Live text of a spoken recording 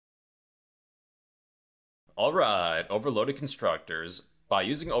Alright, overloaded constructors. By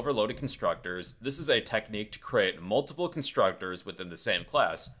using overloaded constructors, this is a technique to create multiple constructors within the same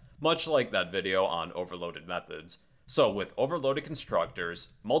class, much like that video on overloaded methods. So with overloaded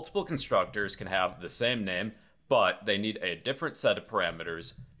constructors, multiple constructors can have the same name, but they need a different set of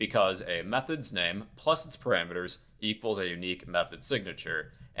parameters because a method's name plus its parameters equals a unique method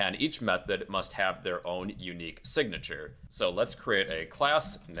signature, and each method must have their own unique signature. So let's create a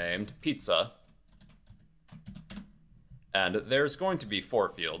class named pizza. And there's going to be 4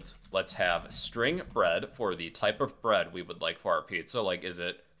 fields. Let's have string bread for the type of bread we would like for our pizza. Like, is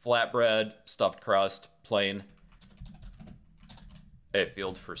it flatbread, stuffed crust, plain? A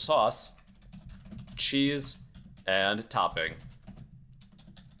field for sauce, cheese, and topping.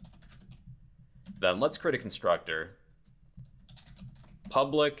 Then let's create a constructor.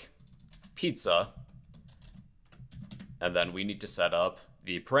 Public pizza. And then we need to set up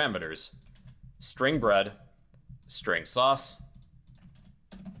the parameters. String bread, string sauce,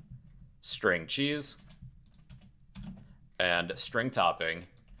 string cheese, and string topping,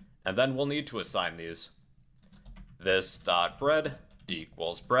 and then we'll need to assign these. This.bread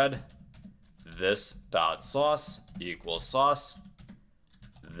equals bread, this.sauce equals sauce,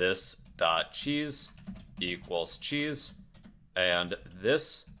 this.cheese equals cheese, and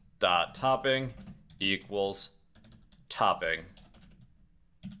this.topping equals topping.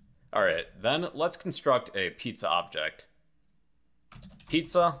 Alright, then let's construct a pizza object.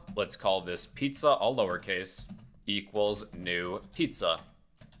 Pizza, let's call this pizza, all lowercase, equals new pizza.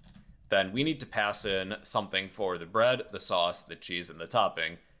 Then we need to pass in something for the bread, the sauce, the cheese, and the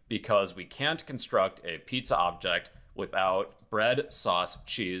topping, because we can't construct a pizza object without bread, sauce,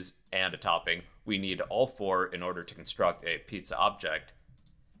 cheese, and a topping. We need all 4 in order to construct a pizza object.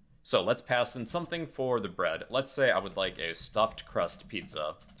 So let's pass in something for the bread. Let's say I would like a stuffed crust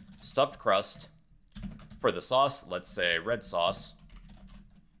pizza. Stuffed crust. For the sauce, let's say red sauce.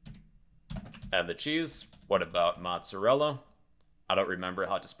 And the cheese, what about mozzarella? I don't remember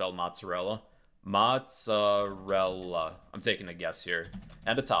how to spell mozzarella. Mozzarella. I'm taking a guess here.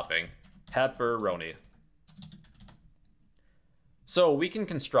 And a topping, pepperoni. So we can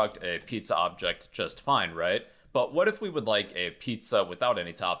construct a pizza object just fine, right? But what if we would like a pizza without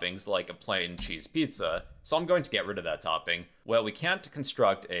any toppings, like a plain cheese pizza? So I'm going to get rid of that topping. Well, we can't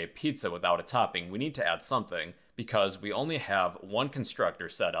construct a pizza without a topping. We need to add something, because we only have one constructor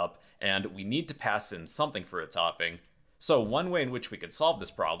set up, and we need to pass in something for a topping. So one way in which we could solve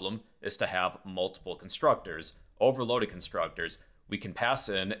this problem is to have multiple constructors, overloaded constructors. We can pass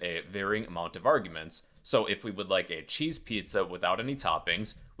in a varying amount of arguments. So if we would like a cheese pizza without any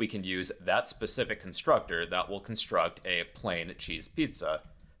toppings, we can use that specific constructor that will construct a plain cheese pizza.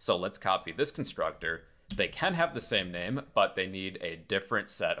 So let's copy this constructor. They can have the same name, but they need a different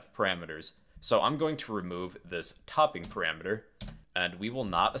set of parameters. So I'm going to remove this topping parameter, and we will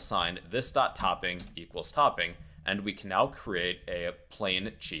not assign this.topping equals topping, and we can now create a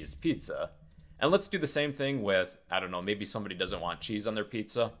plain cheese pizza. And let's do the same thing with, I don't know, maybe somebody doesn't want cheese on their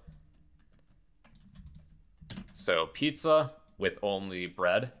pizza. So pizza with only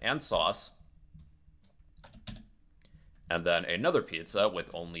bread and sauce. And then another pizza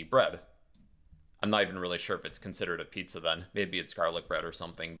with only bread. I'm not even really sure if it's considered a pizza then. Maybe it's garlic bread or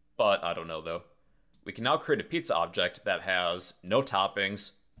something, but I don't know though. We can now create a pizza object that has no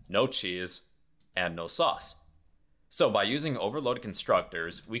toppings, no cheese, and no sauce. So by using overloaded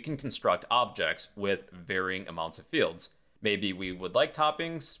constructors, we can construct objects with varying amounts of fields. Maybe we would like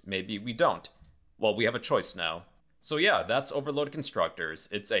toppings, maybe we don't. Well, we have a choice now. So yeah, that's overloaded constructors.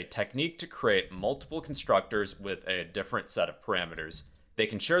 It's a technique to create multiple constructors with a different set of parameters. They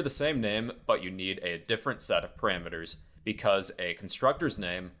can share the same name, but you need a different set of parameters, because a constructor's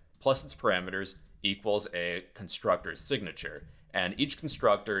name plus its parameters equals a constructor's signature, and each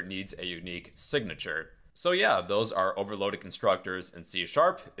constructor needs a unique signature. So yeah, those are overloaded constructors in C#.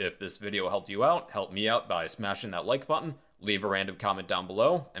 If this video helped you out, help me out by smashing that like button, leave a random comment down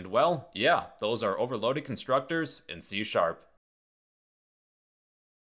below, and well, yeah, those are overloaded constructors in C#.